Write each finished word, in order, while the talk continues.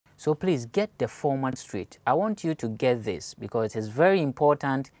So please get the format straight. I want you to get this because it is very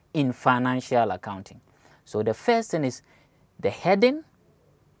important in financial accounting. So the first thing is the heading.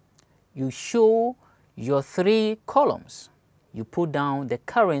 You show your 3 columns. You put down the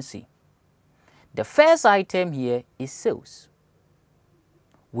currency. The first item here is sales.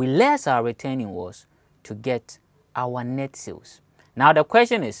 We less our returning was to get our net sales. Now the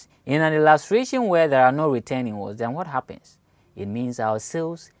question is, in an illustration where there are no returning was, then what happens? It means our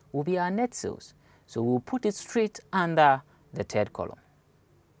sales will be our net sales. So we'll put it straight under the 3rd column.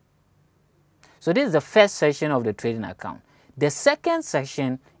 So this is the first section of the trading account. The second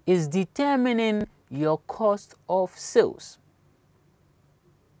section is determining your cost of sales.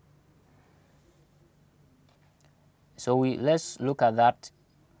 So let's look at that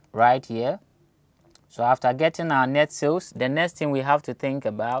right here. So after getting our net sales, the next thing we have to think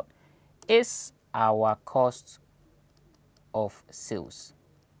about is our cost of sales.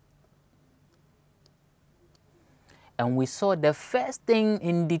 And we saw the first thing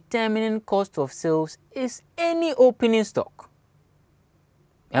in determining cost of sales is any opening stock.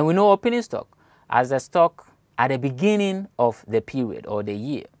 And we know opening stock as a stock at the beginning of the period or the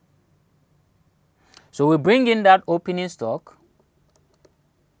year. So we bring in that opening stock,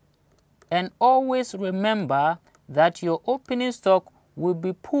 and always remember that your opening stock will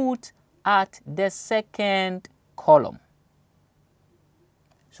be put at the 2nd column.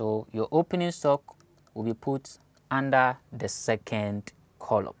 So your opening stock will be put under the 2nd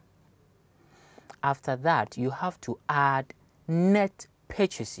column. After that, you have to add net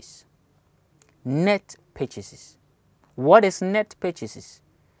purchases. Net purchases. What is net purchases?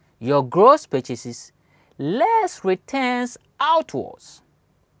 Your gross purchases less returns outwards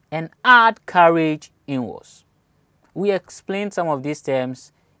and add carriage inwards. We explained some of these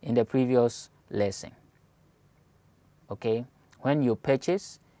terms in the previous lesson. Okay, when you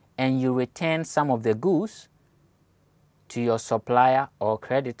purchase and you return some of the goods to your supplier or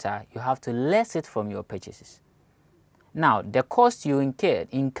creditor, you have to less it from your purchases. Now, the cost you incurred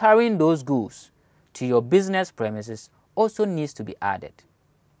in carrying those goods to your business premises also needs to be added.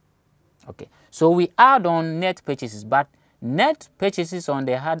 Okay, so we add on net purchases, but net purchases on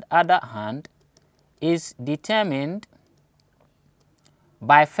the other hand is determined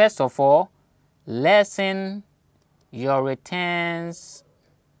by, first of all, lessen your returns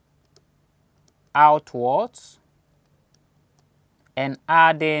outwards and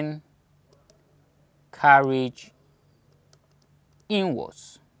adding carriage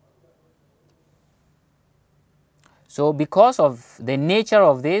inwards. So because of the nature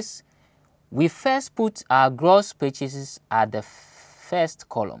of this, we first put our gross purchases at the 1st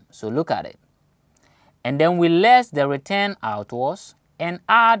column. So look at it. And then we less the return outwards and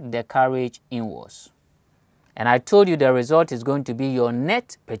add the carriage inwards. And I told you the result is going to be your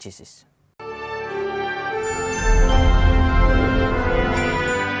net purchases.